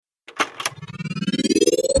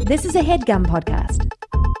This is a HeadGum podcast.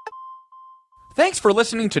 Thanks for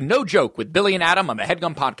listening to No Joke with Billy and Adam on the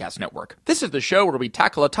HeadGum Podcast Network. This is the show where we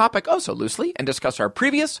tackle a topic oh so loosely and discuss our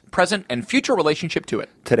previous, present, and future relationship to it.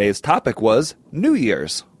 Today's topic was New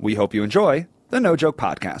Year's. We hope you enjoy the No Joke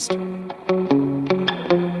Podcast.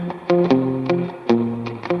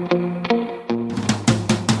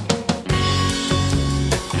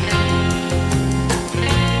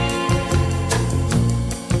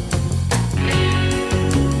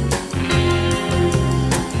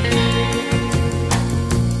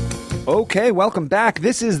 Okay, welcome back.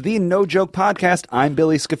 This is the No Joke Podcast. I'm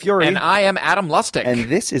Billy Scafuri. And I am Adam Lustig. And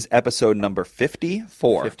this is episode number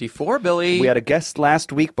 54. 54, Billy. We had a guest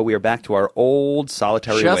last week, but we are back to our old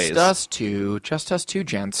solitary ways. Just us two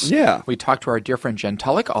gents. Yeah. We talked to our dear friend Jen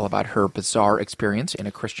Tulloch all about her bizarre experience in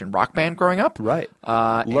a Christian rock band growing up. Right.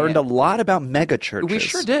 Learned a lot about mega churches. We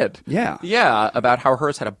sure did. Yeah. Yeah, about how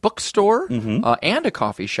hers had a bookstore and a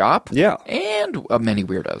coffee shop. Yeah. And many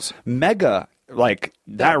weirdos. Mega. Like,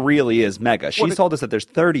 that really is mega. She told us that there's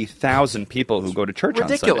 30,000 people who go to church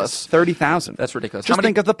ridiculous. on Sundays. 30,000. That's ridiculous. Just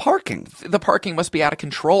think of the parking. The parking must be out of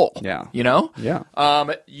control. Yeah. You know? Yeah.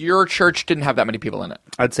 Your church didn't have that many people in it.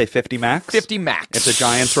 I'd say 50 max. 50 max. If the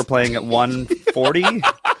Giants were playing at 140.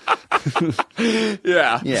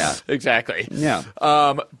 Yeah. Yeah. Exactly. Yeah.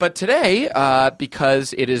 But today,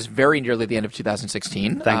 because it is very nearly the end of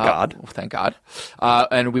 2016. Thank God.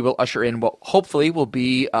 And we will usher in what hopefully will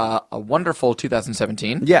be a wonderful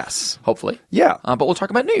 2017. Yes. Hopefully. Yeah. But we'll talk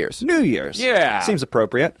about New Year's. New Year's. Yeah. Seems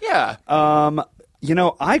appropriate. Yeah. You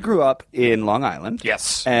know, I grew up in Long Island.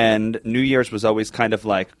 Yes. And New Year's was always kind of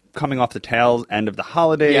like coming off the tail end of the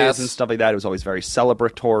holidays Yes. and stuff like that. It was always very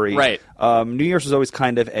celebratory. Right. New Year's was always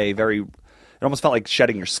kind of it almost felt like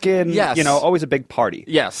shedding your skin. Yes. You know, always a big party.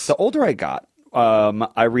 Yes. The older I got,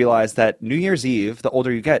 I realized that New Year's Eve, the older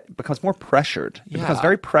you get, becomes more pressured. It becomes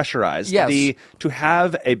very pressurized. Yes. To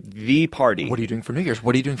have the party. What are you doing for New Year's?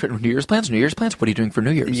 What are you doing for New Year's plans? New Year's plans? What are you doing for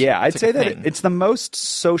New Year's? Yeah, I'd say that thing. it's the most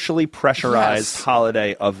socially pressurized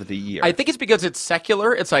holiday of the year. I think it's because it's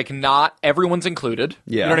secular. It's like not everyone's included.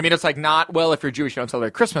 Yeah. You know what I mean? It's like not, well, if you're Jewish, you don't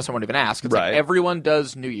celebrate Christmas. I won't even ask. It's Right. like everyone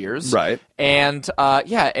does New Year's. Right. And,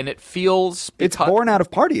 and it feels... It's born out of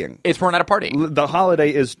partying. It's born out of partying. The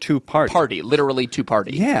holiday is to party. Party. Literally to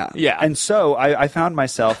party. Yeah. Yeah. And so I found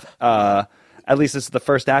myself... at least this is the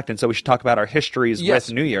first act, and so we should talk about our histories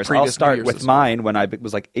with New Year's. I'll start with mine when I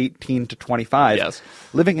was like 18 to 25. Yes.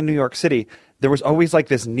 Living in New York City, there was always like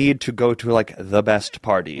this need to go to like the best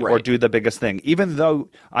party or do the biggest thing. Even though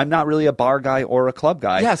I'm not really a bar guy or a club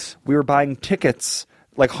guy. Yes. We were buying tickets,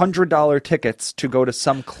 like $100 tickets to go to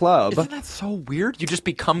some club. Isn't that so weird? You just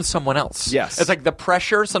become someone else. Yes. It's like the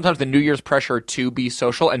pressure, sometimes the New Year's pressure to be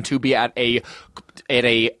social and to be at a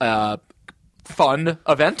fun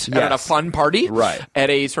event, at a fun party, right? At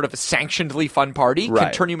a sort of a sanctionedly fun party,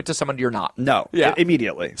 can turn you into someone you're not. No,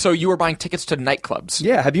 immediately. So you were buying tickets to nightclubs.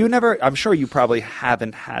 Yeah, have you never? I'm sure you probably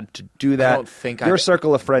haven't had to do that. I don't think your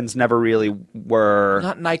circle of friends never really were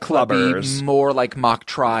not nightclubbers, more like mock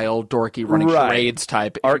trial, dorky running charades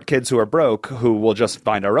type art kids who are broke who will just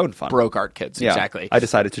find our own fun. Broke art kids, exactly. I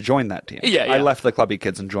decided to join that team. Yeah. I left the clubby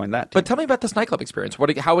kids and joined that team. But tell me about this nightclub experience. What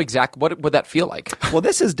would that feel like? Well,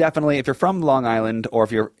 this is definitely, if you're from Long Island or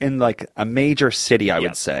if you're in like a major city, I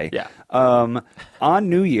would say. Yeah. On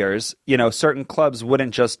New Year's, you know, certain clubs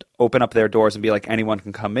wouldn't just open up their doors and be like anyone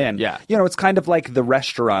can come in. Yeah. You know, it's kind of like the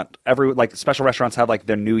restaurant. Special restaurants have like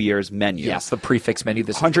their New Year's menu. Yes, the prefix menu.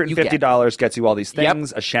 This $150 gets you all these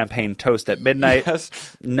things. A champagne toast at midnight. Yes.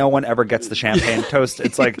 No one ever gets the champagne toast.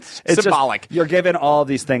 It's like it's symbolic. You're given all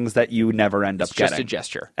these things that you never end up getting. Just a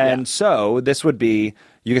gesture. And so this would be.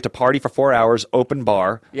 You get to party for 4 hours, open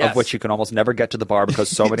bar, of which you can almost never get to the bar because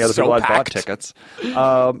so many other people have bought tickets. It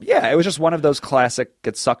was just one of those classic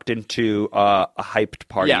get sucked into a hyped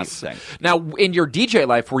party thing. Now, in your DJ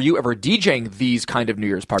life, were you ever DJing these kind of New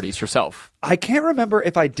Year's parties yourself? I can't remember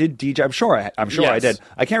if I did DJ. I'm sure I did.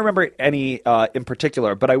 I can't remember any in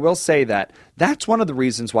particular, but I will say that that's one of the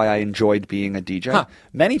reasons why I enjoyed being a DJ. Huh.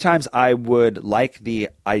 Many times I would like the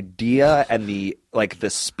idea and the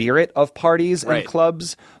spirit of parties and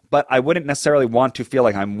clubs, but I wouldn't necessarily want to feel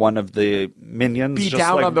like I'm one of the minions. Be just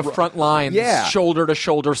down on the front lines, yeah. shoulder to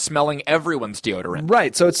shoulder, smelling everyone's deodorant.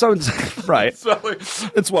 Right. So it's right.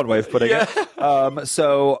 It's one way of putting it.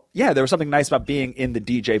 There was something nice about being in the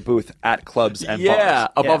DJ booth at clubs and bars.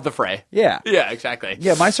 Above the fray. Yeah. Yeah, exactly.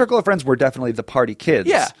 Yeah, my circle of friends were definitely the party kids.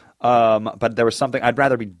 Yeah. But there was something I'd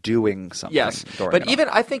rather be doing something. Yes, but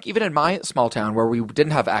I think even in my small town where we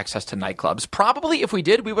didn't have access to nightclubs, probably if we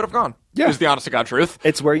did, we would have gone. Yeah, is the honest to God truth.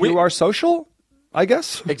 It's where you are social. I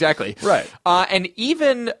guess. Exactly. Right. And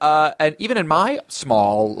even in my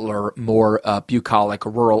smaller, more bucolic,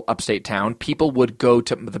 rural upstate town, people would go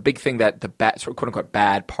to the big thing that the quote unquote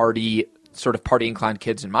bad party, sort of party inclined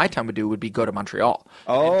kids in my town would be go to Montreal.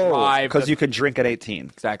 Oh, because you could drink at 18.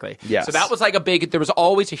 Exactly. Yes. So that was like there was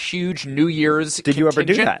always a huge New Year's Did you ever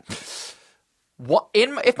do that?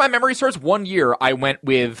 If my memory serves, one year I went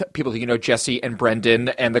with people who Jesse and Brendan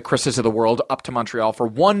and the Chris's of the world up to Montreal for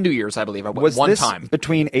one New Year's, I believe. I went one time.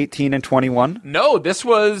 Between 18 and 21? No, this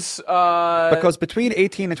was because between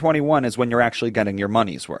 18 and 21 is when you're actually getting your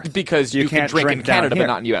money's worth. Because you can drink in Canada, but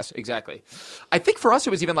not in the U.S. Exactly. I think for us it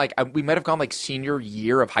was even like we might have gone like senior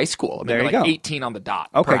year of high school. I mean, there you like go. 18 on the dot,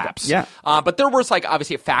 okay, perhaps. Yeah. But there was like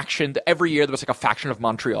obviously a faction. Every year there was like a faction of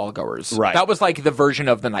Montreal goers. Right. That was like the version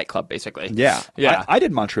of the nightclub, basically. Yeah. Yeah. I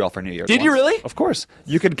did Montreal for New Year's. Did you really? Of course.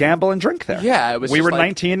 You could gamble and drink there. Yeah. It was we were like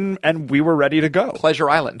 19 and we were ready to go. Pleasure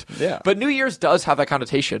Island. Yeah. But New Year's does have that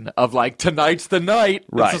connotation of like tonight's the night.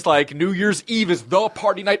 Right. It's just like New Year's Eve is the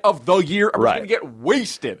party night of the year. And we're going to get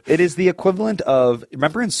wasted. It is the equivalent of,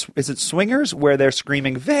 remember is it Swingers where they're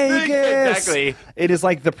screaming Vegas? Exactly. It is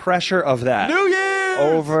like the pressure of that. New Year!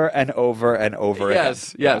 Over and over and over again.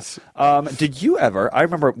 Yes. Did you ever, I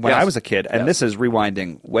remember when I was a kid, and this is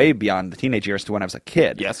rewinding way beyond the teenage years to when I was a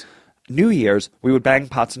kid. Yes. New Year's, we would bang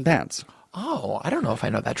pots and pans. Oh, I don't know if I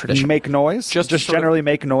know that tradition. Make noise? Just generally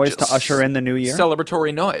make noise to usher in the new year?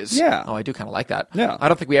 Celebratory noise. Yeah. Oh, I do kind of like that. Yeah. I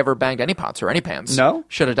don't think we ever banged any pots or any pans. No?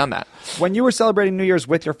 Should have done that. When you were celebrating New Year's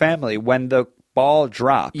with your family, when the ball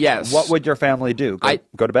dropped, yes, what would your family do?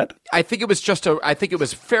 Go to bed? I think it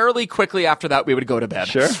was fairly quickly after that we would go to bed.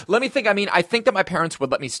 Sure. Let me think. I mean, I think that my parents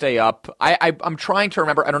would let me stay up. I'm trying to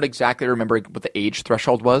remember. I don't exactly remember what the age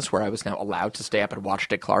threshold was where I was now allowed to stay up and watch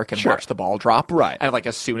Dick Clark and watch the ball drop. Right. And like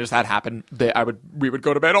as soon as that happened, we would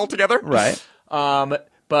go to bed all together. Right.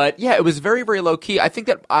 But yeah, it was very, very low key. I think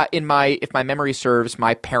that if my memory serves,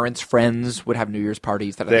 my parents' friends would have New Year's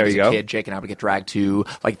parties that I think as a kid, Jake and I would get dragged to,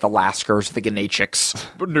 like the Laskers, the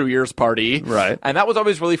Gnachics New Year's party. Right. And that was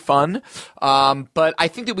always really fun. But I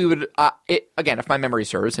think that we would, again, if my memory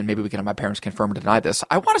serves, and maybe we can have my parents confirm or deny this,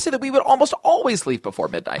 I want to say that we would almost always leave before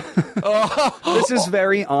midnight. This is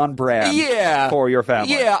very on brand for your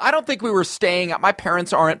family. Yeah, I don't think we were staying. My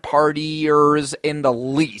parents aren't partiers in the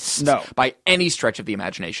least by any stretch of the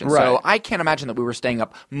imagination. Right. So I can't imagine that we were staying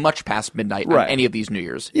up much past midnight on any of these New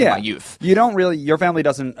Year's in my youth. You don't really, your family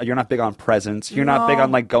doesn't, you're not big on presents. You're not big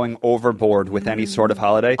on like going overboard with any sort of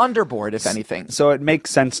holiday. Underboard, if anything. So it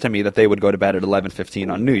makes sense to me that they would go to bed at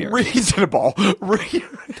 11:15 on New Year's. Reasonable.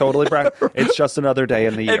 Totally, Brad. It's just another day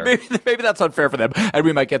in the year. Maybe that's unfair for them, and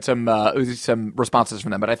we might get some responses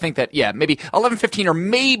from them. But I think that, maybe 11:15 or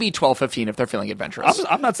maybe 12:15 if they're feeling adventurous.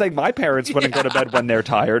 I'm not saying my parents wouldn't go to bed when they're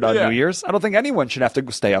tired on New Year's. I don't think anyone should have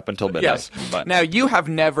to stay up until midnight. Yes. But. Now, you have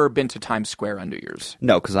never been to Times Square on New Year's.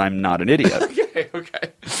 No, because I'm not an idiot.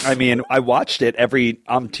 Okay. I mean, I watched it every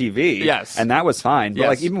on TV. Yes. And that was fine. But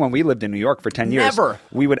like even when we lived in New York for 10 years,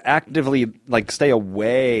 we would actively like stay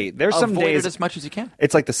away. There's some days Avoid it as much as you can.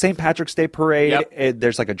 It's like the St. Patrick's Day parade. Yep.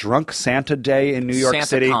 There's like a drunk Santa Day in New York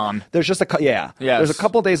City. SantaCon. There's just there's a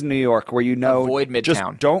couple days in New York where avoid Midtown.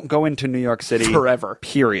 Just don't go into New York City forever.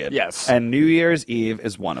 Period. Yes. And New Year's Eve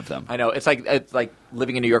is one of them. I know. It's like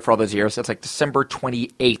living in New York for all those years. It's like December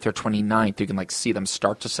 28th or 29th. You can like see them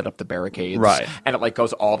start to set up the barricades. Right. And it like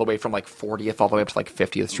goes all the way from like 40th all the way up to like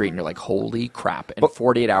 50th Street, and you're like, holy crap! In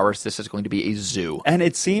 48 hours, this is going to be a zoo. And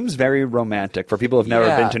it seems very romantic for people who've never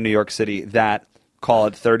been to New York City. That call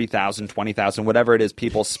it 30,000, 20,000, whatever it is,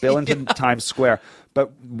 people spill into Times Square.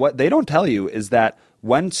 But what they don't tell you is that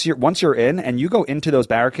once you're in and you go into those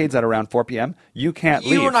barricades at around 4 p.m., you can't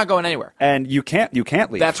leave. You're not going anywhere, and you can't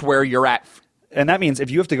leave. That's where you're at. And that means if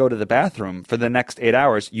you have to go to the bathroom for the next 8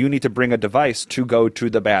 hours, you need to bring a device to go to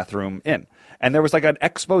the bathroom in. And there was like an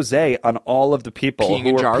expose on all of the people peeing who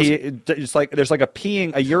in were jars. It's like there's like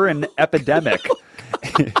a urine epidemic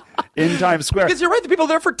in Times Square. Because you're right, the people are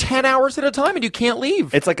there for 10 hours at a time and you can't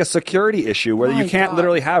leave. It's like a security issue where you can't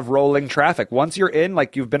literally have rolling traffic. Once you're in,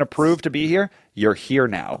 like you've been approved to be here, you're here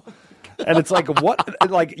now. And it's like, what?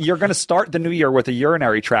 Like, you're going to start the new year with a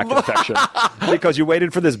urinary tract infection because you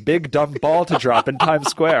waited for this big dumb ball to drop in Times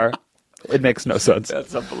Square. It makes no sense.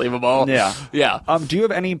 That's unbelievable. Yeah. Do you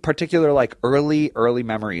have any particular like early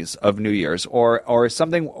memories of New Year's or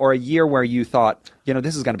something or a year where you thought,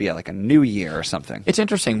 this is going to be like a new year or something. It's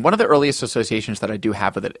interesting. One of the earliest associations that I do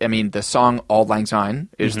have with it, I mean, the song Auld Lang Syne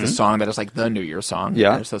is the song that is like the New Year's song.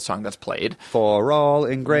 Yeah. It's the song that's played. For all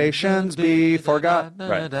ingrations be forgot.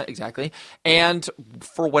 Right. Exactly. And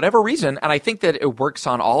for whatever reason, and I think that it works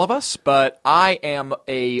on all of us, but I am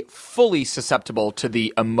fully susceptible to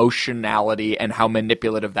the emotionality and how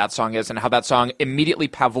manipulative that song is and how that song immediately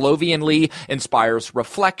Pavlovianly inspires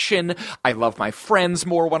reflection. I love my friends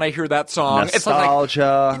more when I hear that song.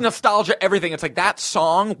 Nostalgia. It's like nostalgia, everything. It's like that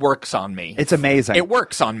song works on me. It's amazing. It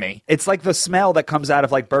works on me. It's like the smell that comes out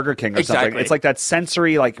of like Burger King or something. It's like that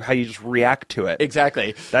sensory, like how you just react to it.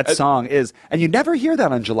 Exactly. That song is, and you never hear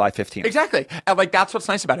that on July 15th. Exactly. And like that's what's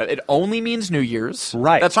nice about it. It only means New Year's.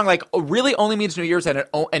 Right. That song like really only means New Year's,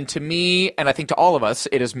 and to me, and I think to all of us,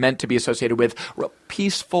 it is meant to be associated with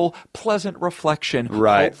peaceful, pleasant reflection.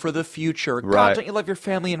 Right. Hope for the future. Right. God, don't you love your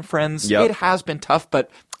family and friends? Yep. It has been tough, but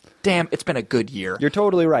damn, it's been a good year. You're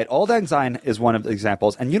totally right. Auld Lang Syne is one of the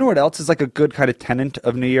examples. And you know what else is like a good kind of tenet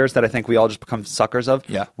of New Year's that I think we all just become suckers of?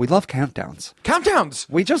 Yeah. We love countdowns. Countdowns!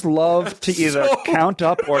 We just love to either count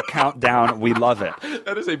up or count down. We love it.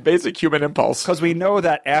 That is a basic human impulse. Because we know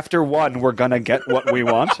that after one, we're going to get what we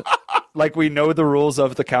want. Like, we know the rules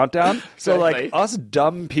of the countdown. So, like, us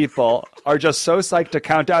dumb people are just so psyched to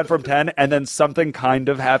count down from 10 and then something kind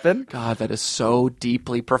of happen. God, that is so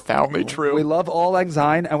deeply, profoundly true. We love Auld Lang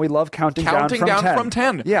Syne and we love counting down from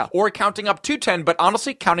 10. Yeah. Or counting up to 10, but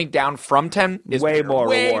honestly, counting down from 10 is way more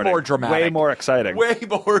rewarding. Way more dramatic. Way more exciting. Way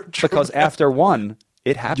more dramatic. Because after one,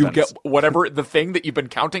 it happens. You get whatever the thing that you've been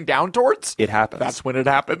counting down towards. It happens. That's when it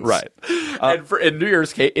happens. Right. And in New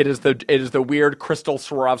Year's case, it is the weird crystal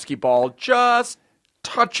Swarovski ball just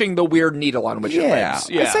touching the weird needle on which it lands.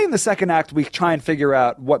 I say in the second act we try and figure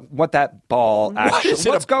out what that ball actually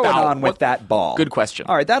what's going on with that ball. Good question.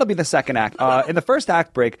 All right, that'll be the second act. In the first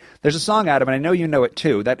act break, there's a song, Adam, and I know you know it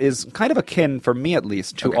too, that is kind of akin, for me at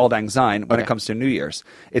least, to Auld Lang Syne when it comes to New Year's.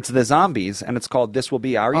 It's the Zombies, and it's called This Will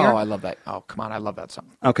Be Our Year. Oh, I love that. Oh, come on, I love that song.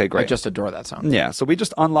 Okay, great. I just adore that song. Yeah, so we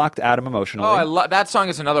just unlocked Adam emotionally. Oh, that song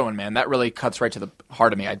is another one, man. That really cuts right to the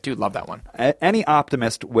heart of me. I do love that one. Any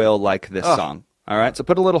optimist will like this song. All right, so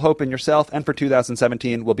put a little hope in yourself, and for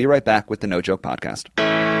 2017, we'll be right back with the No Joke Podcast. The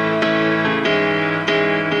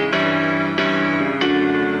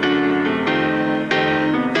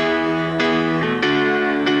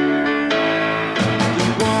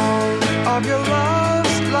warmth of your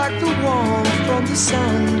love's like the warmth from the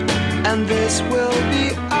sun, and this will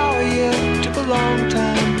be our year, took a long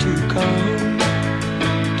time to come.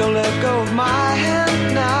 Don't let go of my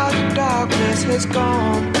hand now, the darkness has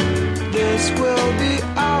gone. This will be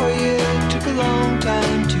our year, took a long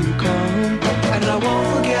time to come. And I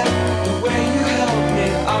won't forget the way you held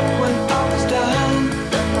me up when I was down.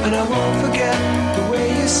 And I won't forget the way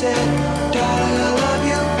you said, darling, I love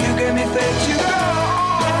you. You gave me faith to go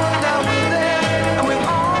on. Now we're there, and we've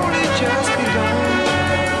only just begun.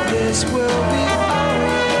 This will be our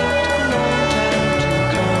year, took a long time to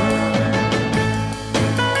come.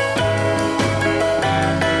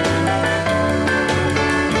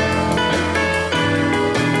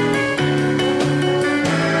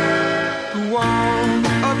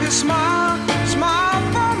 Smile, smile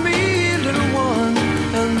for me, little one.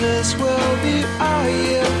 And this will be our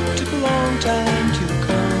year, took a long time to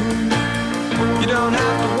come. You don't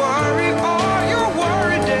have to worry, all your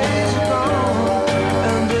worry days are gone.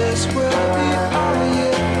 And this will be our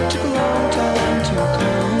year, took a long time to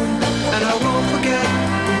come. And I won't forget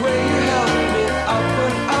the way you held me up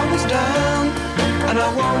when I was down. And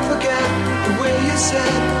I won't forget the way you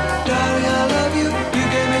said, darling, I love you. You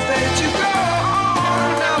gave me faith to go.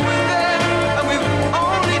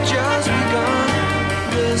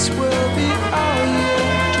 This will be our year,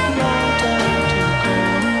 took a long time to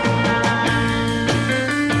come.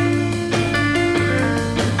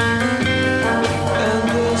 And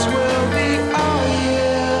this will be our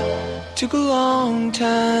year, took a long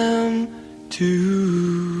time to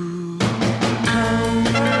come.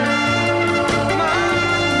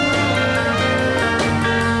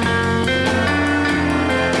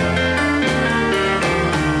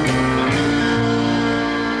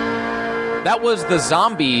 That was the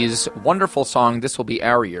Zombies' wonderful song, This Will Be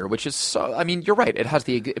Our Year, which is so, I mean, you're right.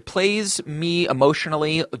 It plays me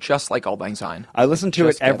emotionally just like Auld Lang Syne. I listen to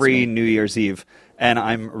it every New Year's Eve. and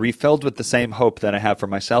I'm refilled with the same hope that I have for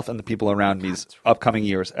myself and the people around me's upcoming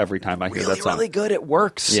years every time I hear that song. Really good. It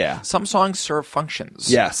works. Yeah. Some songs serve functions.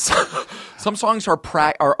 Yes. Some songs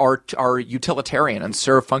are utilitarian and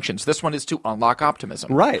serve functions. This one is to unlock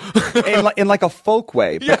optimism. Right. in like a folk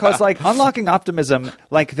way. Because like unlocking optimism,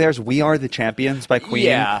 like there's We Are the Champions by Queen.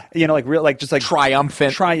 Yeah. You know, like real like just like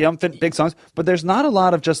triumphant big songs. But there's not a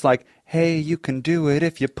lot of just like, hey, you can do it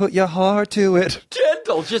if you put your heart to it.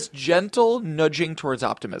 Just gentle nudging towards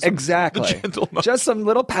optimism. Exactly. Just some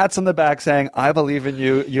little pats on the back saying, I believe in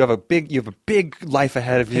you. You have a big life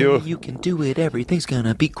ahead of you. Hey, you can do it. Everything's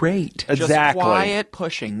gonna be great. Exactly. Just quiet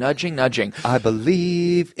pushing, nudging. I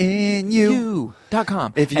believe in you.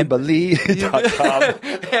 .com. If you believe.com.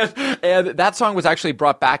 and that song was actually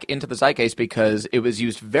brought back into the zeitgeist because it was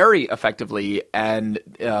used very effectively and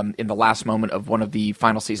in the last moment of one of the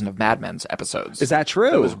final season of Mad Men's episodes. Is that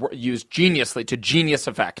true? It was used geniusly to genius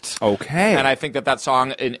effect. Okay. And I think that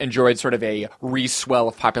song enjoyed sort of a re-swell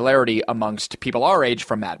of popularity amongst people our age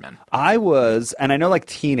from Mad Men. I was, and I know like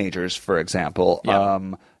teenagers, for example,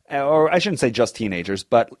 or I shouldn't say just teenagers,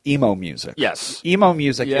 but emo music. Yes. Emo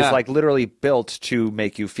music is like literally built to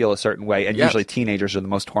make you feel a certain way, and Yes. usually teenagers are the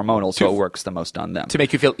most hormonal, so it works the most on them. To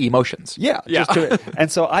make you feel emotions. Yeah.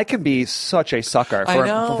 And so I can be such a sucker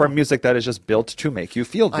for music that is just built to make you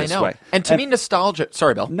feel this way. And to me, nostalgia...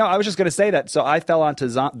 Sorry, Bill. No, I was just going to say that. So I fell onto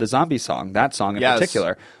the zombie song, that song in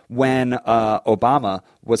particular, when Obama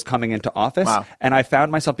was coming into office, and I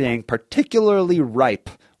found myself being particularly ripe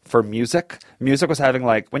for music. Music was having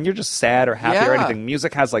like, when you're just sad or happy or anything,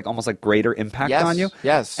 music has like almost like greater impact on you.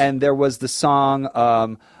 Yes. And there was the song,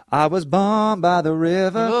 I was born by the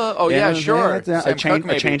river. Sure. A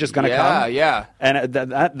change is going to come. Yeah. And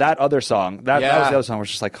that other song, that was the other song, was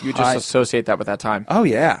just like, you just associate that with that time. Oh,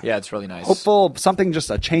 yeah. Yeah, it's really nice. Hopeful, something, just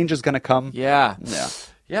a change is going to come. Yeah. Yeah.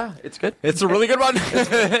 Yeah, it's good. It's a really good one.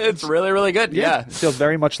 It's really, really good. Yeah. It feels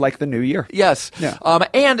very much like the new year. Yes. Yeah.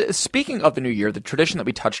 And speaking of the new year, the tradition that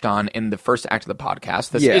we touched on in the first act of the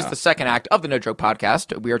podcast, this is the second act of the No Joke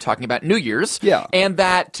podcast. We are talking about New Year's. Yeah. And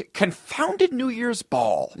that confounded New Year's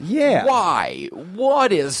ball. Yeah. Why?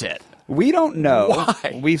 What is it? We don't know.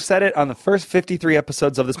 Why? We've said it on the first 53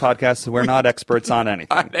 episodes of this podcast. We're not experts on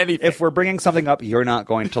anything. If we're bringing something up, you're not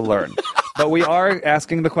going to learn. But we are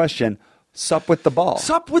asking the question, sup with the ball.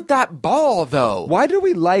 Sup with that ball, though. Why do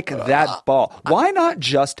we like that ball? Why not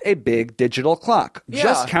just a big digital clock? Yeah.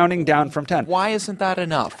 Just counting down from 10. Why isn't that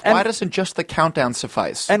enough? And- Why doesn't just the countdown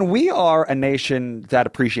suffice? And we are a nation that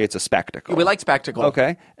appreciates a spectacle. We like spectacle.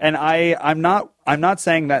 Okay. And I'm not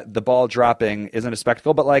saying that the ball dropping isn't a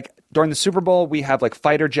spectacle, but like during the Super Bowl, we have like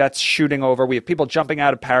fighter jets shooting over. We have people jumping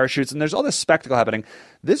out of parachutes, and there's all this spectacle happening.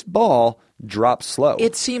 This ball drops slow.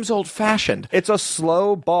 It seems old-fashioned. It's a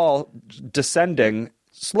slow ball descending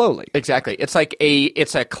slowly. Exactly. It's like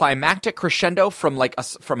it's a climactic crescendo from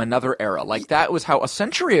from another era. Like that was how a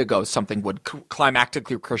century ago something would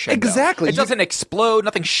climactically crescendo. Exactly. It doesn't explode.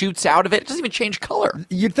 Nothing shoots out of it. It doesn't even change color.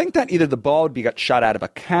 You'd think that either the ball would be got shot out of a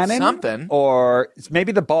cannon, Something. or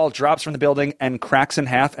maybe the ball drops from the building and cracks in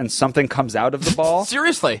half, and something comes out of the ball.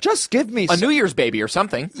 Seriously. Just give me a New Year's baby or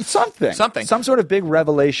something. Something. Some sort of big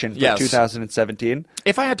revelation for 2017.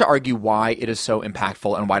 If I had to argue why it is so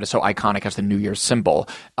impactful and why it is so iconic as the New Year's symbol,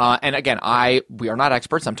 and again, we are not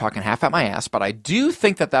experts. I'm talking half at my ass, but I do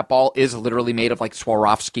think that ball is literally made of like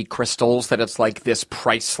Swarovski crystals. That it's like this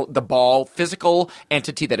the ball, physical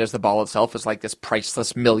entity that is the ball itself, is like this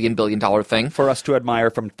priceless $1 billion thing for us to admire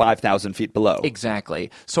from 5,000 feet below.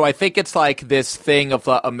 Exactly. So I think it's like this thing of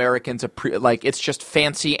Americans, like it's just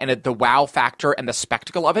fancy, and the wow factor and the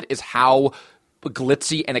spectacle of it is how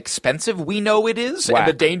glitzy and expensive we know it is. Whack. And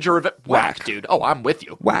the danger of it. Whack, dude. Oh, I'm with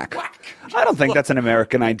you. Whack. I don't think that's an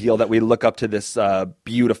American ideal that we look up to this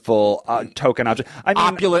beautiful token object. I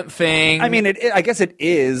mean, opulent thing. I mean, I guess it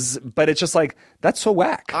is, but it's just like, that's so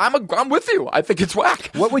whack. I'm with you. I think it's whack.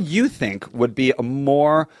 What would you think would be a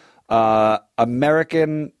more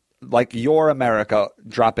American, like your America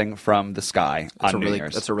dropping from the sky on New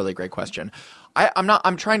Year's? That's a really great question.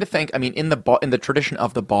 I'm trying to think. I mean, in the tradition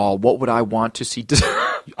of the ball, what would I want to see?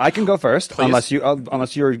 I can go first, Please.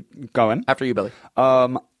 unless you're going After you, Billy.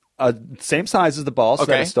 Same size as the ball, so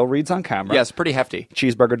that it still reads on camera. Yes, pretty hefty.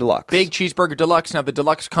 Cheeseburger deluxe. Big cheeseburger deluxe. Now the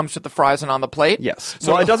deluxe comes with the fries and on the plate. Yes.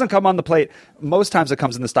 So it doesn't come on the plate. Most times it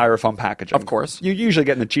comes in the styrofoam packaging. Of course. You usually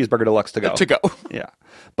get in the cheeseburger deluxe to go. Yeah.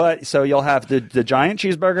 But so you'll have the giant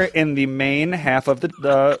cheeseburger in the main half of the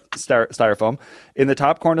styrofoam. In the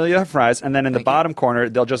top corner you'll have fries, and then in the bottom corner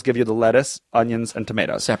they'll just give you the lettuce, onions, and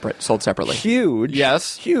tomatoes. Sold separately. Huge.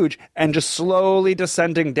 Yes. Huge. And just slowly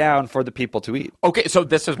descending down for the people to eat. Okay, so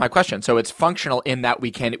this is my question. So it's functional in that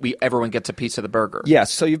everyone gets a piece of the burger.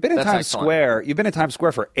 Yes. So you've been in That's Times excellent. Square. You've been in Times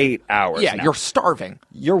Square for 8 hours. Yeah, now. you're starving.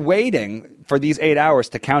 You're waiting for these 8 hours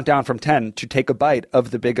to count down from 10 to take a bite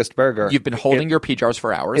of the biggest burger. You've been holding your pea jars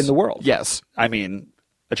for hours in the world. Yes. I mean,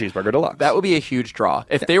 a cheeseburger deluxe. That would be a huge draw.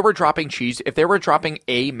 If they were dropping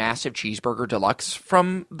a massive cheeseburger deluxe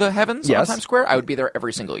from the heavens on Times Square, I would be there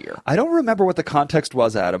every single year. I don't remember what the context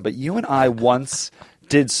was, Adam, but you and I once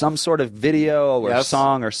did some sort of video or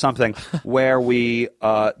song or something where we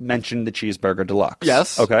mentioned the cheeseburger deluxe.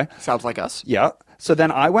 Yes. Okay. Sounds like us. Yeah. So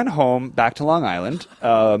then I went home back to Long Island,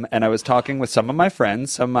 and I was talking with some of my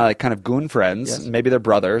friends, some of my kind of goon friends, maybe they're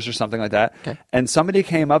brothers or something like that. Okay. And somebody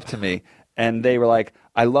came up to me and they were like,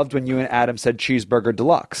 I loved when you and Adam said cheeseburger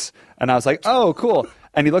deluxe. And I was like, oh, cool.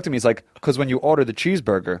 And he looked at me, he's like, because when you order the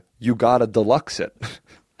cheeseburger, you gotta deluxe it.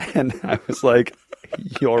 And I was like,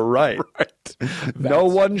 you're right. No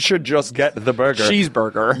one should just get the burger.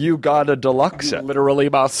 Cheeseburger. You gotta deluxe it. Literally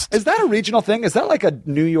must. Is that a regional thing? Is that like a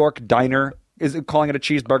New York diner? Is it calling it a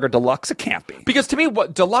cheeseburger deluxe? It can't be. Because to me,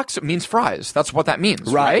 what deluxe means fries. That's what that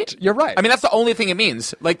means, right? You're right. I mean, that's the only thing it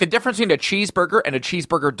means. Like, the difference between a cheeseburger and a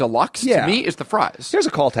cheeseburger deluxe, to me, is the fries. Here's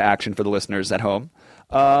a call to action for the listeners at home.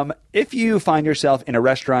 If you find yourself in a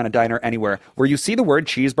restaurant, a diner, anywhere, where you see the word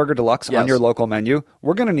cheeseburger deluxe on your local menu,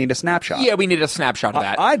 we're going to need a snapshot. Yeah, we need a snapshot of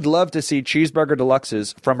that. I'd love to see cheeseburger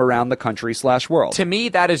deluxes from around the country/world. To me,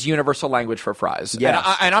 that is universal language for fries.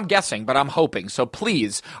 Yes. And I'm guessing, but I'm hoping. So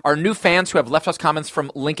please, our new fans who have left us comments from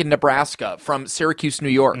Lincoln, Nebraska, from Syracuse, New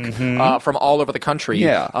York, from all over the country,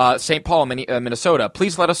 St. Paul, Minnesota,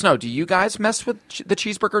 please let us know. Do you guys mess with the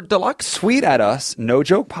cheeseburger deluxe? Tweet at us, No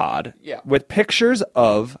Joke Pod, with pictures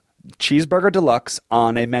of cheeseburger deluxe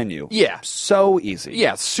on a menu. Yeah. So easy.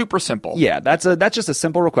 Yeah, super simple. Yeah, that's just a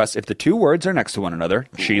simple request. If the two words are next to one another,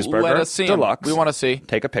 cheeseburger Let us see 'em. deluxe. We want to see.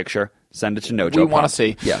 Take a picture. Send it to No Joke We Pod. want to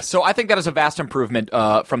see. Yes. So I think that is a vast improvement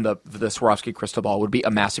from the Swarovski crystal ball. Would be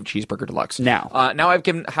a massive cheeseburger deluxe. Now I've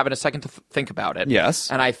having a second to think about it.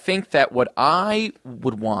 Yes. And I think that what I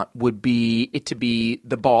would want would be it to be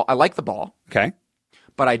the ball. I like the ball. Okay.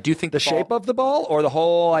 But I do think The shape of the ball or the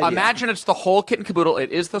whole idea? Imagine it's the whole kit and caboodle.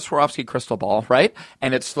 It is the Swarovski crystal ball, right?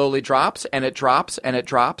 And it slowly drops, and it drops, and it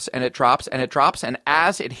drops, and it drops, and it drops. And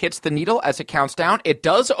as it hits the needle, as it counts down, it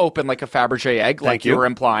does open like a Fabergé egg, like you were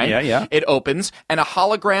implying. Yeah. It opens, and a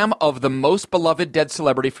hologram of the most beloved dead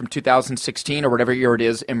celebrity from 2016 or whatever year it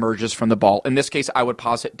is emerges from the ball. In this case, I would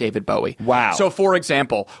posit David Bowie. Wow. So, for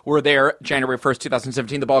example, we're there January 1st,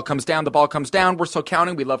 2017. The ball comes down. We're still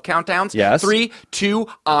counting. We love countdowns. Yes. 3, 2,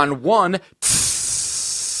 on 1.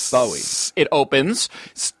 Bowie. It opens.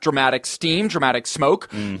 Dramatic steam, dramatic smoke.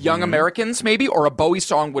 Young Americans, maybe, or a Bowie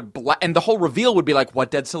song would and the whole reveal would be like,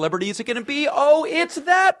 what dead celebrity is it going to be? Oh, it's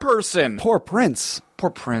that person. Poor Prince. Poor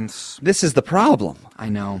Prince. This is the problem. I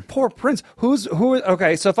know. Poor Prince. Who?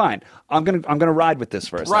 Okay, so fine. I'm gonna ride with this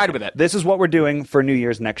for a second. Ride with it. This is what we're doing for New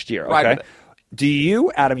Year's next year. Okay? Ride with it. Do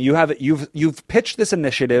you, Adam? You've pitched this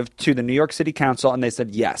initiative to the New York City Council, and they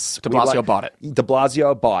said yes. De Blasio bought it. De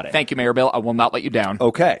Blasio bought it. Thank you, Mayor Bill. I will not let you down.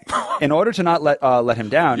 Okay. In order to not let him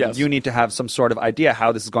down, Yes. you need to have some sort of idea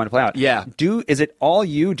how this is going to play out. Yeah. Is it all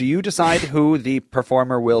you? Do you decide who the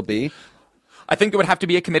performer will be? I think it would have to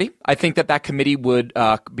be a committee. I think that committee would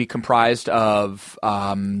be comprised of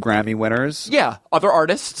Grammy winners. other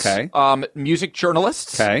artists, Okay. Music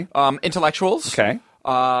journalists, Okay. Intellectuals. Okay.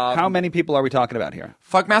 How many people are we talking about here?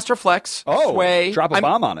 Funkmaster Flex, Oh, Sway. drop a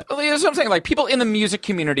bomb on it. That's what I'm saying. Like, people in the music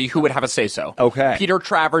community who would have a say-so. Okay. Peter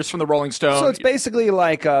Travers from the Rolling Stones. So it's basically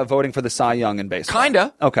like voting for the Cy Young in baseball.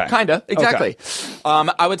 Kinda. Okay. Kinda. Exactly.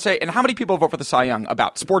 Okay. I would say, and how many people vote for the Cy Young?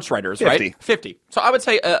 About sports writers, 50. right? 50. So I would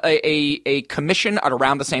say a commission at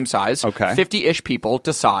around the same size. Okay. 50-ish people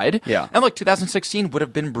decide. Yeah. And look, 2016 would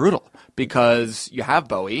have been brutal because you have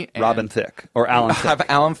Bowie. And Robin Thicke or Alan Thicke. have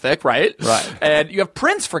Alan Thicke, right? Right. And you have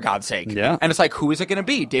Prince, for God's sake. Yeah. And it's like, who is it going to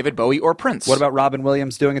be? David Bowie or Prince? What about Robin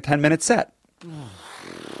Williams doing a 10-minute set?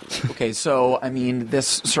 Okay, so, I mean,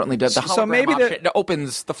 this certainly does. The hologram So maybe option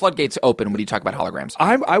opens, the floodgates open when you talk about holograms.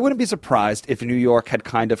 I wouldn't be surprised if New York had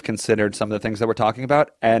kind of considered some of the things that we're talking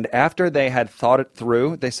about, and after they had thought it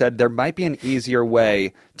through, they said there might be an easier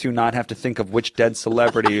way to not have to think of which dead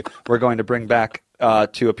celebrity we're going to bring back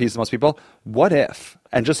to appease the most people. What if,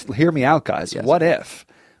 and just hear me out, guys, what if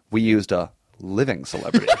we used a living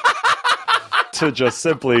celebrity? To just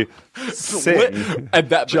simply sing. And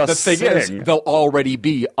the thing is, they'll already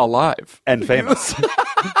be alive. And famous.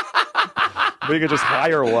 We could just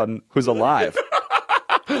hire one who's alive.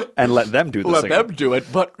 and let them do the Let singing. them do it,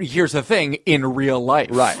 but here's the thing, in real life.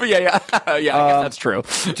 Right. Yeah, I guess that's true.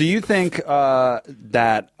 Do you think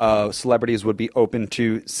that celebrities would be open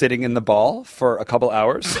to sitting in the ball for a couple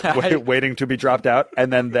hours, waiting to be dropped out,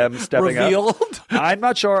 and then them stepping Revealed? up? I'm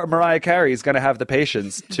not sure Mariah Carey is going to have the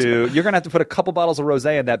patience to... You're going to have to put a couple bottles of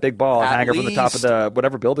rosé in that big ball and hang her from the top of the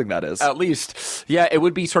whatever building that is. At least. Yeah, it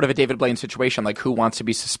would be sort of a David Blaine situation, like who wants to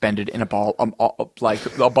be suspended in a ball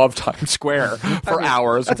like above Times Square for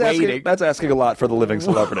hours waiting. That's asking a lot for the living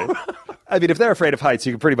celebrity. I mean, if they're afraid of heights,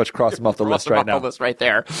 you can pretty much cross them off the list right now. The list right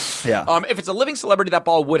there. Yeah. If it's a living celebrity, that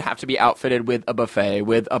ball would have to be outfitted with a buffet,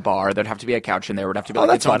 with a bar. There'd have to be a couch in there. It would have to be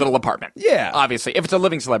like its own little apartment. Yeah. Obviously, if it's a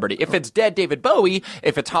living celebrity. If it's dead David Bowie,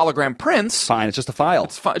 if it's hologram Prince, Fine, it's just a file.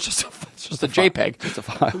 it's fine. It's just a JPEG. It's a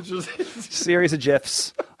file. Series of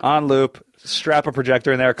GIFs on loop. Strap a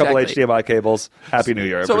projector in there, a couple Exactly. HDMI cables. Happy New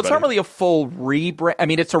Year, everybody. So it's not really a full rebrand. I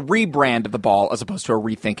mean, it's a rebrand of the ball as opposed to a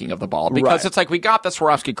rethinking of the ball. Because Right. it's like, we got the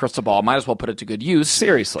Swarovski crystal ball. Might as well put it to good use.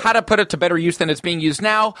 Seriously. How to put it to better use than it's being used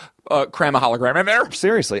now? Cram a hologram in there.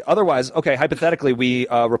 Seriously. Otherwise, okay, hypothetically, we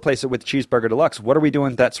replace it with Cheeseburger Deluxe. What are we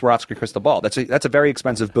doing with that Swarovski crystal ball? That's a very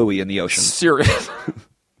expensive buoy in the ocean. Serious.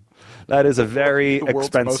 That is a very The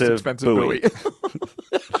world's most expensive buoy.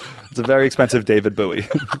 It's a very expensive David Bowie.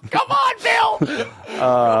 Come on, Bill!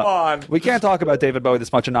 Come on. We can't talk about David Bowie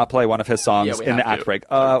this much and not play one of his songs Yeah, we in the have act to. break.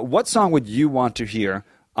 What song would you want to hear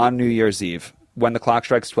on New Year's Eve when the clock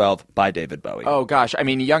strikes 12 by David Bowie? Oh, gosh. I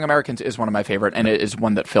mean, Young Americans is one of my favorite, and it is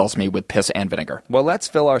one that fills me with piss and vinegar. Well, let's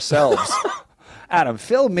fill ourselves. Adam,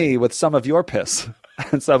 fill me with some of your piss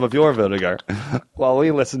and some of your vinegar while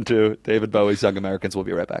we listen to David Bowie's Young Americans. We'll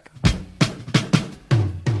be right back.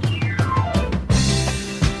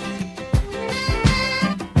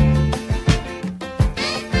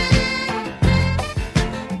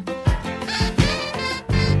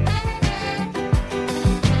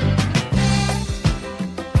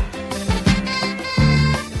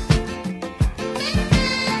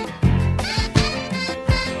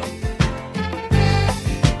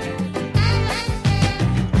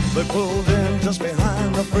 They pulled in just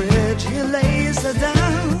behind the bridge. He lays her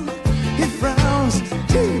down. He frowns.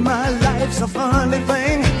 Gee, my life's a funny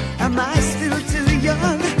thing. Am I still too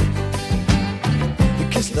young? He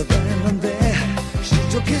kissed the girl and there. She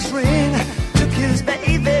took his ring, took his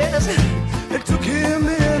babies. It took him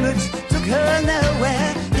minutes, took her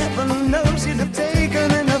nowhere. Heaven knows he'd have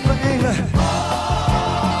taken anything. All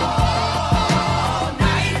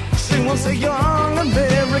night. She wants a young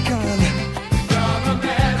American.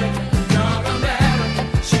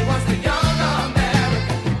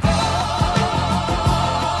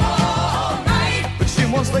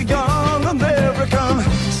 The young American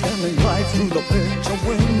standing right through the picture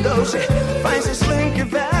window. She finds a slinky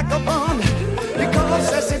vagabond. He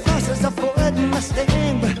calls as he passes a Ford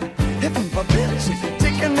Mustang. But heaven forbid she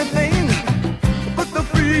take anything but the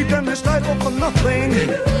freak and his title for nothing.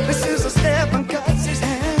 This is a step and cuts his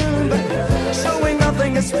hand, showing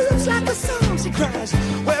nothing. It feels like a song she cries.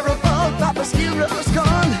 Where have all Papa's heroes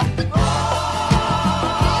gone? All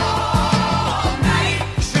night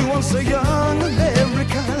she wants a young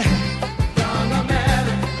American.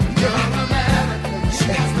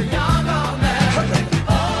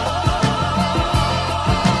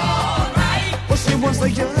 The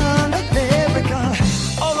young American,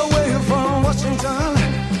 all the way from Washington.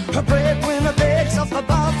 Her breadwinner begs off the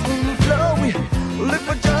bathroom floor. We live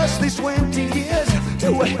for just these 20 years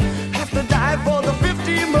till we have to die for the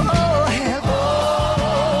 50 more. And all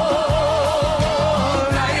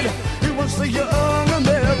night, he wants the young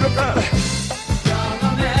American. Young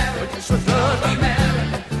American, it's a young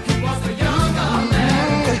American. He wants the young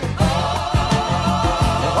American.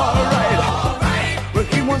 All right, but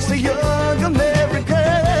he wants the young American.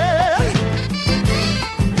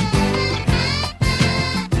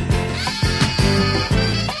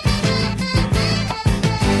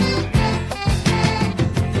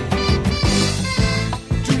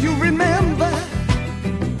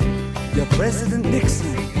 President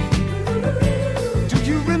Nixon, do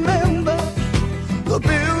you remember the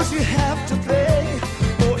bills you have to pay,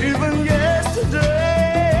 or even yesterday?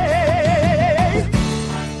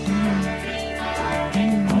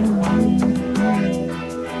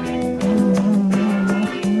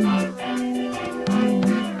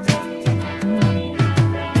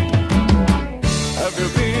 Have you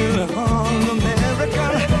been on America?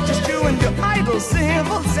 Just you and your idle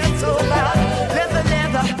symbols set so loud. Leather,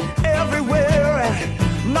 everywhere,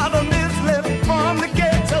 not a miss left from the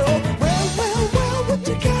ghetto. Well, would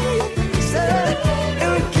you carry up the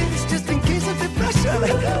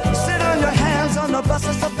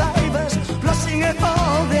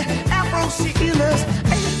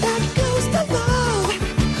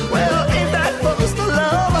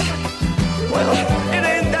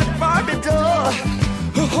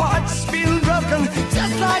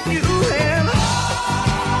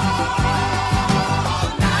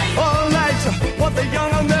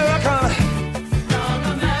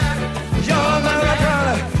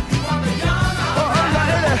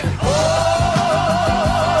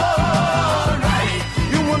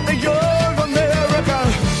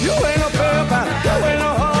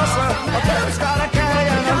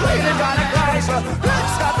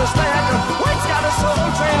White's got a soul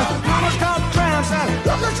train. Mama's got tramps and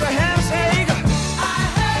look at your hands shake. I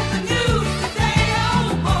heard the news today,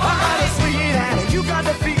 oh boy. I got a sweet and you got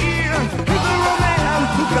the feel. Is there a man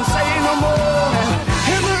who can say no more?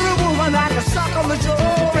 Is there a woman that can suck on the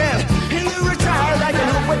jaw? Is there a child that can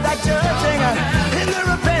help with that judging? Is there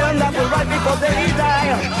a parent that will right before they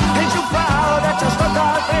die? Ain't you proud that you stuck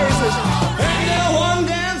our faces? Ain't there one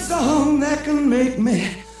dance song that can make me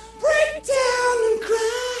break down and cry?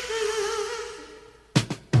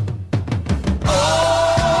 Oh,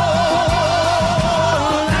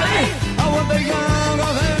 I want the young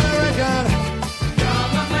American.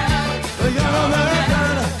 Young American. The young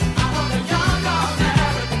American. I want the young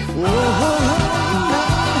American. Oh,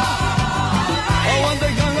 I want the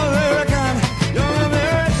young American. Young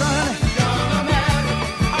American. Young American.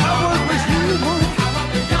 I work with you, boy.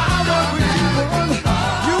 I work with you, boy.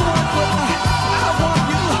 You want what I want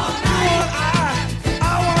you. You want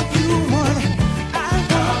I want you, boy. I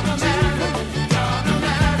want you. Young American.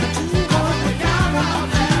 You want the young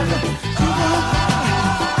American. You want I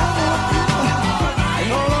want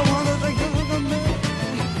you. All I want is the young American.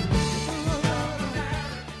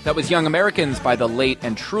 That was Young Americans by the late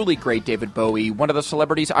and truly great David Bowie, one of the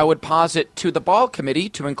celebrities I would posit to the Ball Committee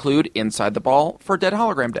to include inside the ball for Dead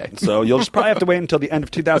Hologram Day. So you'll just probably have to wait until the end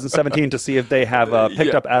of 2017 to see if they have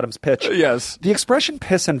picked up Adam's pitch. Yes. The expression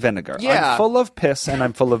piss and vinegar. Yeah. I'm full of piss and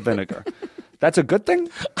I'm full of vinegar. That's a good thing?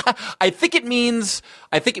 I think it means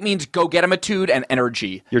go get 'em attitude and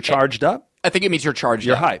energy. You're charged up? I think it means you're charged.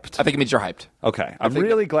 You're up. hyped. I think it means you're hyped. Okay. I'm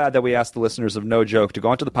really glad that we asked the listeners of No Joke to go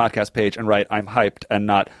onto the podcast page and write I'm hyped and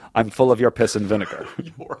not I'm full of your piss and vinegar.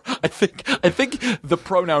 I think the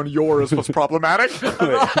pronoun yours was problematic.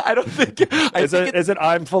 I don't think Is it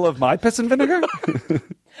I'm full of my piss and vinegar?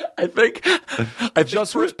 I think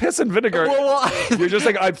Just who's piss and vinegar? You're just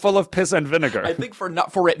like I'm full of piss and vinegar. I think for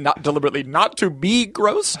it not deliberately not to be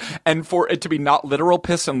gross and for it to be not literal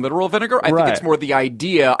piss and literal vinegar, I think it's more the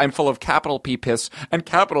idea I'm full of capital P piss and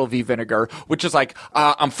capital V vinegar, which is like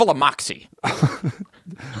I'm full of moxie.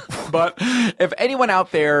 But if anyone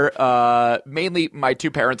out there, mainly my two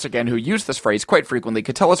parents again, who use this phrase quite frequently,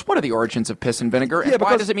 could tell us what are the origins of piss and vinegar and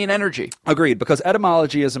why does it mean energy? Agreed, because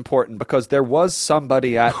etymology is important, because there was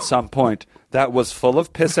somebody at some point that was full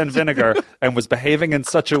of piss and vinegar and was behaving in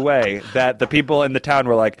such a way that the people in the town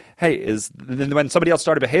were like, hey, when somebody else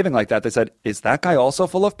started behaving like that, they said, is that guy also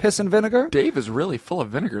full of piss and vinegar? Dave is really full of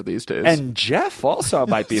vinegar these days. And Jeff also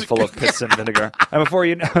might be full of piss and vinegar. And before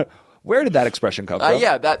you know... Where did that expression come from?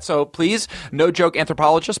 So please, No Joke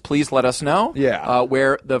anthropologists, please let us know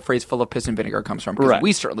where the phrase full of piss and vinegar comes from, because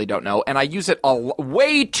we certainly don't know, and I use it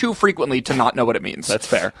way too frequently to not know what it means. That's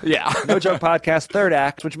fair. Yeah. No Joke podcast, third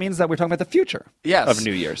act, which means that we're talking about the future of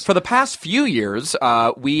New Year's. For the past few years,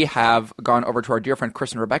 we have gone over to our dear friend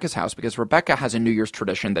Chris and Rebecca's house, because Rebecca has a New Year's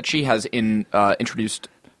tradition that she has introduced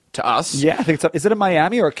to us. Yeah, I think so. Is it a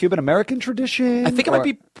Miami or a Cuban-American tradition? I think it might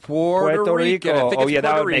be Puerto Rican. I think it's that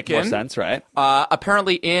Puerto would make more sense, right?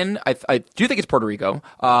 Apparently I do think it's Puerto Rico,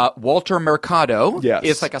 Walter Mercado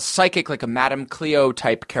is like a psychic, like a Madame Cleo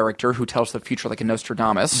type character who tells the future like a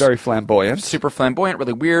Nostradamus. Very flamboyant. Super flamboyant,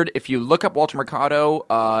 really weird. If you look up Walter Mercado...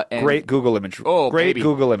 great Google image. Great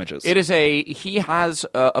Google images. It is he has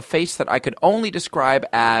a face that I could only describe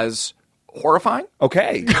as... horrifying?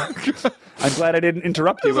 Okay. I'm glad I didn't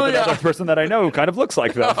interrupt you with another person that I know who kind of looks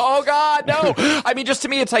like that. Oh, God, no. I mean, just to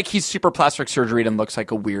me, it's like he's super plastic surgery and looks like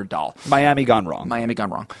a weird doll. Miami gone wrong.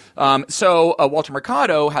 So Walter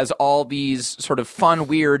Mercado has all these sort of fun,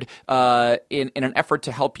 weird, in an effort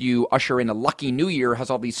to help you usher in a lucky new year, has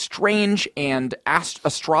all these strange and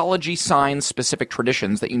astrology sign-specific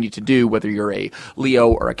traditions that you need to do, whether you're a Leo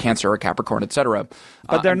or a Cancer or a Capricorn, etc.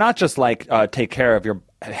 But they're not just like take care of your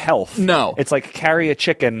health. No. It's like carry a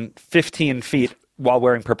chicken 15 feet while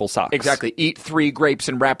wearing purple socks. Exactly. Eat 3 grapes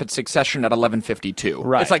in rapid succession at 11:52.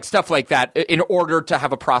 Right. It's like stuff like that in order to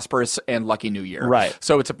have a prosperous and lucky new year. Right.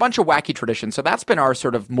 So it's a bunch of wacky traditions. So that's been our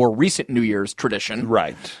sort of more recent New Year's tradition.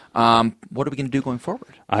 Right. What are we going to do going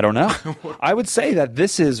forward? I don't know. I would say that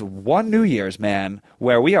this is one New Year's, man,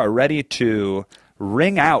 where we are ready to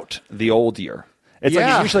ring out the old year. It's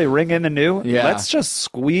like you usually ring in the new. Yeah. Let's just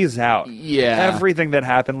squeeze out everything that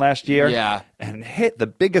happened last year and hit the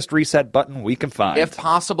biggest reset button we can find. If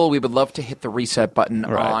possible, we would love to hit the reset button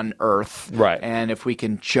on Earth. Right. And if we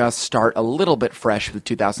can just start a little bit fresh with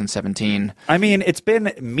 2017. I mean, it's been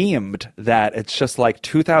memed that it's just like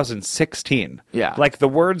 2016. Yeah. Like the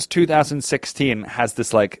words 2016 has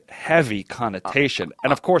this like heavy connotation.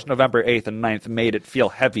 And of course, November 8th and 9th made it feel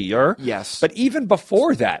heavier. Yes. But even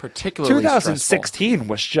before that, particularly 2016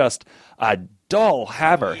 was just a dull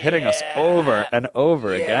hammer hitting us over and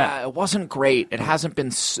over again. Yeah, it wasn't great. It hasn't been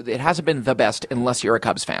the best unless you're a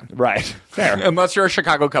Cubs fan. Right. Fair. Unless you're a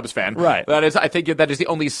Chicago Cubs fan. Right. I think that is the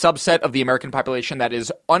only subset of the American population that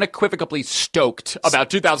is unequivocally stoked about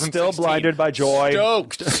 2016. Still blinded by joy.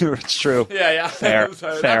 Stoked. It's true. Yeah. Fair.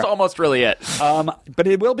 That's almost really it. But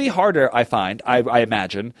it will be harder, I find, I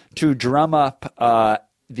imagine, to drum up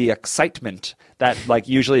the excitement that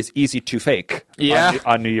usually is easy to fake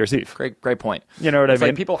on New Year's Eve. Great point. You know what I mean?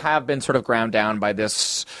 Like people have been sort of ground down by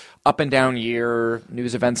this up and down year.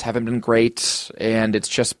 News events haven't been great, and it's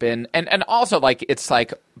just been and also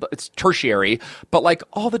it's tertiary, but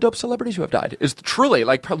all the dope celebrities who have died is truly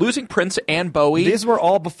losing Prince and Bowie. These were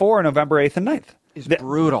all before November 8th and 9th. It's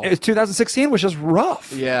brutal. 2016 was just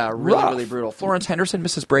rough. Yeah, really brutal. Florence Henderson,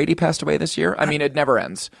 Mrs. Brady passed away this year. I mean, it never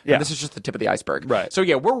ends. Yeah. And this is just the tip of the iceberg. Right. So,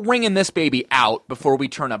 yeah, we're wringing this baby out before we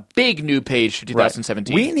turn a big new page to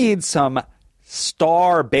 2017. Right. We need some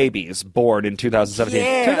star babies born in 2017.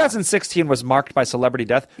 Yeah. 2016 was marked by celebrity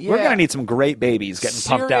death. Yeah. We're going to need some great babies getting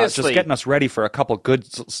pumped out, just getting us ready for a couple good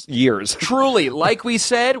years. Truly, like we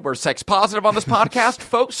said, we're sex positive on this podcast.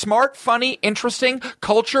 Folks, smart, funny, interesting,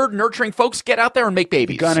 cultured, nurturing folks, get out there and make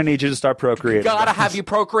babies. Gonna need you to start procreating. Gotta have you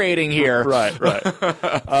procreating here. Right.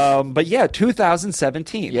 But yeah,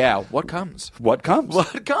 2017. Yeah, what comes? What comes?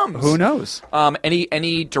 What comes? Who knows?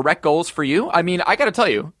 Any direct goals for you? I mean, I got to tell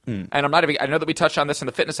you, and I know that we touched on this in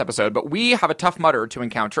the fitness episode, but we have a Tough Mudder to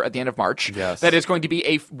encounter at the end of March. Yes. That is going to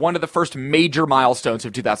be one of the first major milestones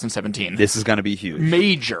of 2017. This is going to be huge.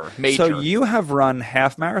 Major. So you have run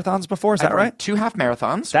half marathons before, is that right? 2 half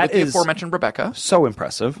marathons. That with the aforementioned Rebecca. So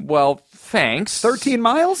impressive. Well, thanks. 13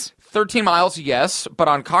 miles? 13 miles, yes, but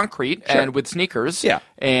on concrete and with sneakers. Yeah.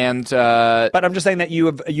 And but I'm just saying that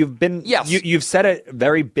you've been you've set a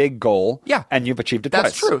very big goal. Yeah. And you've achieved it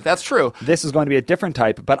twice. That's true. This is going to be a different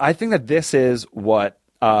type, but I think that this is what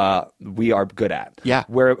we are good at. Yeah.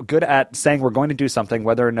 We're good at saying we're going to do something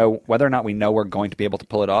whether or not we know we're going to be able to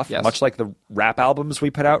pull it off. Yes. Much like the rap albums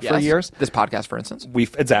we put out for years. This podcast, for instance.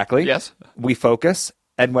 Exactly. Yes. We focus,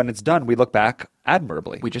 and when it's done, we look back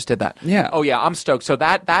admirably. We just did that. Yeah. Oh yeah, I'm stoked. So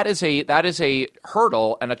that is a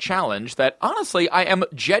hurdle and a challenge that honestly I am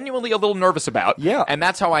genuinely a little nervous about. Yeah. And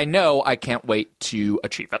that's how I know I can't wait to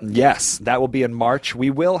achieve it. Yes, that will be in March. We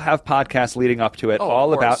will have podcasts leading up to it,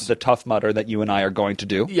 all about the Tough Mudder that you and I are going to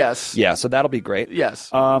do. Yes. Yeah, so that'll be great. Yes.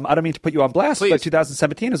 I don't mean to put you on blast, Please. but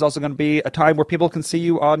 2017 is also going to be a time where people can see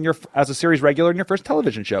you as a series regular in your first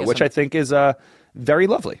television show, which I think is very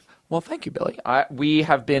lovely. Well, thank you, Billy. We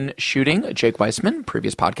have been shooting Jake Weissman,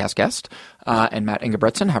 previous podcast guest, and Matt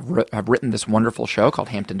Ingebretson have written this wonderful show called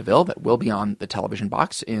Hampton DeVille that will be on the television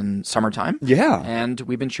box in summertime. Yeah. And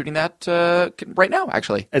we've been shooting that right now,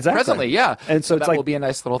 actually. Exactly. Presently, yeah. And so it's that will be a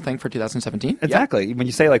nice little thing for 2017. Exactly. Yeah. When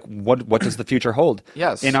you say, what does the future hold?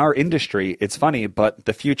 Yes. In our industry, it's funny, but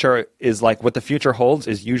the future is what the future holds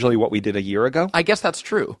is usually what we did a year ago. I guess that's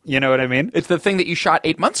true. You know what I mean? It's the thing that you shot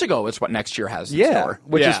 8 months ago is what next year has in store.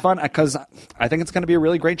 Which is fun because I think it's going to be a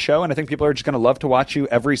really great show, and I think people are just going to love to watch you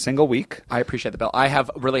every single week. I appreciate the bell. I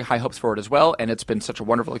have really high hopes for it as well, and it's been such a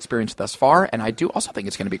wonderful experience thus far, and I do also think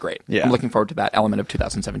it's going to be great. Yeah. I'm looking forward to that element of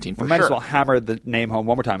 2017 for We might sure. as well hammer the name home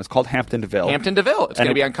one more time. It's called Hampton DeVille. Hampton DeVille. It's going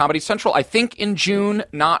to be on Comedy Central, I think in June,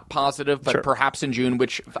 not positive, but perhaps in June,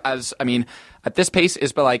 which at this pace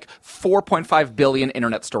is 4.5 billion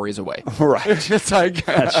internet stories away. Right. It's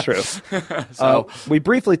That's true. So we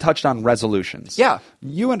briefly touched on resolutions. Yeah.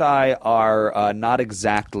 You and I are not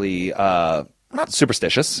exactly not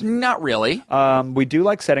superstitious. Not really. We do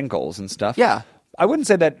like setting goals and stuff. Yeah. I wouldn't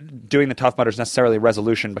say that doing the Tough Mudder is necessarily a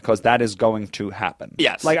resolution because that is going to happen.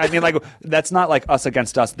 Yes. That's not like us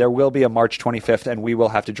against us. There will be a March 25th and we will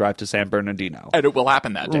have to drive to San Bernardino. And it will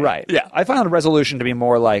happen that day. Right. Yeah. I found a resolution to be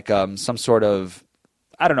more like some sort of,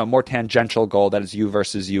 I don't know, more tangential goal that is you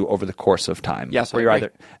versus you over the course of time. Yes, where I you're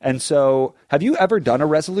agree. And so, have you ever done a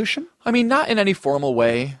resolution? I mean, not in any formal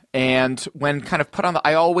way. And when kind of put on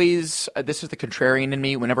I always, this is the contrarian in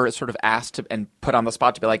me, whenever it's sort of asked and put on the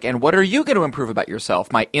spot to be like, and what are you going to improve about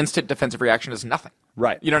yourself? My instant defensive reaction is nothing.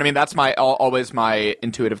 Right. You know what I mean? That's always my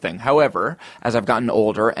intuitive thing. However, as I've gotten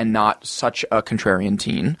older and not such a contrarian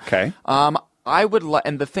teen, Okay. I would,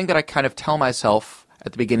 and the thing that I kind of tell myself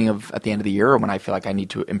at the end of the year, or when I feel like I need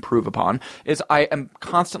to improve upon, is I am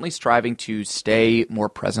constantly striving to stay more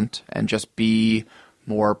present and just be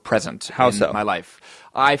more present How in so? my life.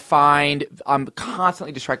 I find I'm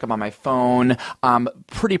constantly distracted on my phone. I'm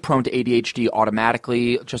pretty prone to ADHD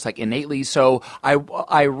automatically, just like innately. So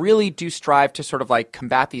I really do strive to sort of like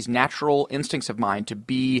combat these natural instincts of mine to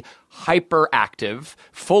be hyperactive,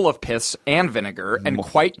 full of piss and vinegar, and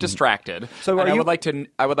quite distracted. So and are I you- would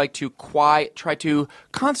like to try to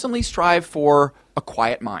constantly strive for a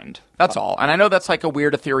quiet mind. That's all. And I know that's like a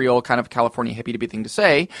weird, ethereal kind of California hippie-dippy thing to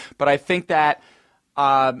say, but I think that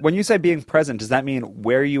When you say being present, does that mean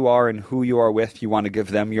where you are and who you are with, you want to give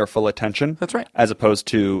them your full attention? That's right. As opposed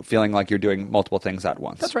to feeling like you're doing multiple things at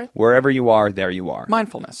once. That's right. Wherever you are, there you are.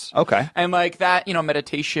 mindfulness. Okay. And like that,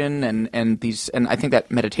 meditation and I think that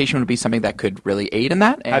meditation would be something that could really aid in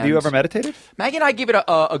that. Have you And ever meditated? Maggie and I gave it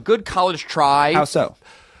a good college try. How so?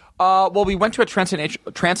 Well, we went to a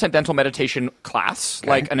transcendental meditation class,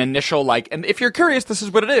 like an initial, and if you're curious, this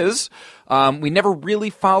is what it is. We never really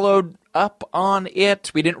followed up on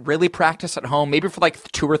it. We didn't really practice at home. Maybe for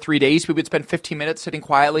like 2 or 3 days, we would spend 15 minutes sitting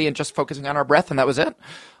quietly and just focusing on our breath, and that was it.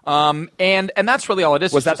 And that's really all it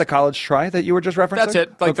is. Was that the college try that you were just referencing? That's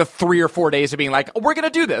it. Like the 3 or 4 days of being like, we're going to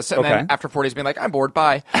do this. And then after 4 days being like, I'm bored,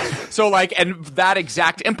 bye. So and that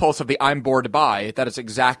exact impulse of the I'm bored, bye, that is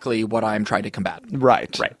exactly what I'm trying to combat.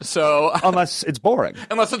 Right. Right. So Unless it's boring.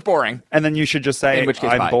 unless it's boring. And then you should just say, In which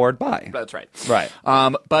case, I'm bye. bored, bye. That's right. Right.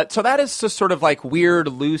 But so that is just sort of like weird,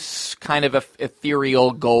 loose, kind of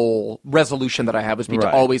ethereal goal resolution that I have is to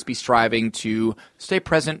Right. always be striving to stay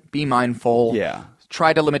present, be mindful. Yeah.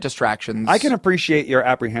 Try to limit distractions. I can appreciate your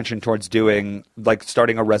apprehension towards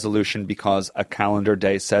starting a resolution because a calendar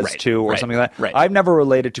day says Right, to or right, something like that. right. I've never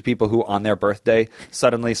related to people who on their birthday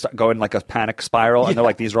suddenly go in like a panic spiral and they're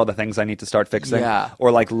like, these are all the things I need to start fixing. Yeah.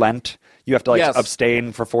 Or like Lent. You have to Yes.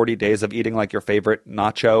 abstain for 40 days of eating like your favorite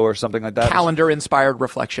nacho or something like that. Calendar-inspired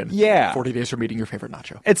reflection. Yeah. 40 days from eating your favorite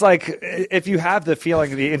nacho. It's like if you have the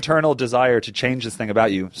feeling, the internal desire to change this thing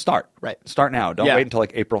about you, start. Right. Start now. Don't Yeah. wait until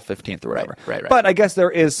like April 15th or whatever. Right. But I guess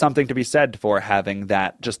there is something to be said for having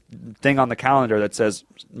that just thing on the calendar that says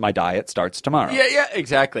my diet starts tomorrow. Yeah,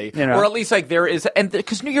 exactly. You know? Or at least like there is, and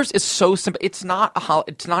because New Year's is so simple. It's not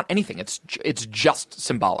it's not anything. It's just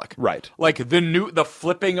symbolic. Right. Like the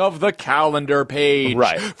flipping of the calendar page.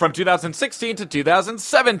 Right. From 2016 to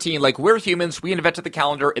 2017. Like we're humans. We invented the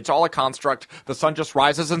calendar. It's all a construct. The sun just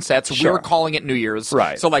rises and sets. Sure. We're calling it New Year's.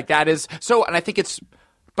 Right. So like that is so, and I think it's.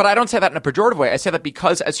 But I don't say that in a pejorative way. I say that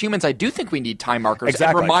because as humans, I do think we need time markers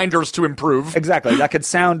Exactly. and reminders to improve. Exactly. That could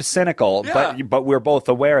sound cynical, Yeah. but we're both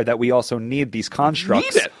aware that we also need these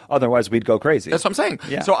constructs. Need it. Otherwise, we'd go crazy. That's what I'm saying.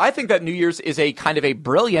 Yeah. So I think that New Year's is a kind of a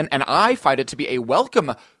brilliant, and I find it to be a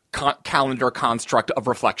welcome calendar construct of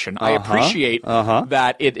reflection. I appreciate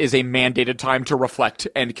that it is a mandated time to reflect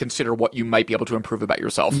and consider what you might be able to improve about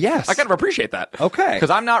yourself. Yes. I kind of appreciate that. Okay. Because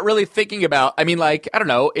I'm not really thinking about, I don't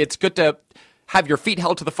know, it's good to have your feet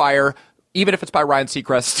held to the fire, even if it's by Ryan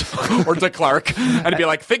Seacrest or Dick Clark, and be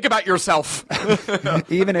like, think about yourself.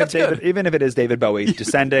 even if it is David Bowie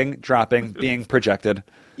descending, dropping, being projected.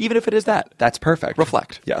 Even if it is that. That's perfect.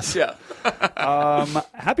 Reflect. Yes. Yeah.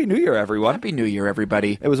 Happy New Year, everyone. Happy New Year,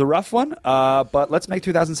 everybody. It was a rough one, but let's make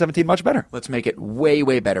 2017 much better. Let's make it way,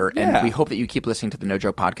 way better. Yeah. And we hope that you keep listening to the No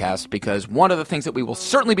Joke Podcast because one of the things that we will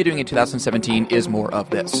certainly be doing in 2017 is more of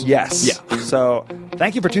this. Yes. Yeah. So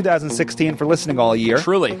thank you for 2016 for listening all year.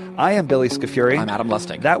 Truly. I am Billy Scafuri. I'm Adam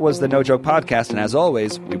Lustig. That was the No Joke Podcast, and as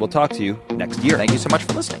always, we will talk to you next year. Thank you so much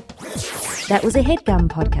for listening. That was a HeadGum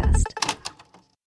podcast.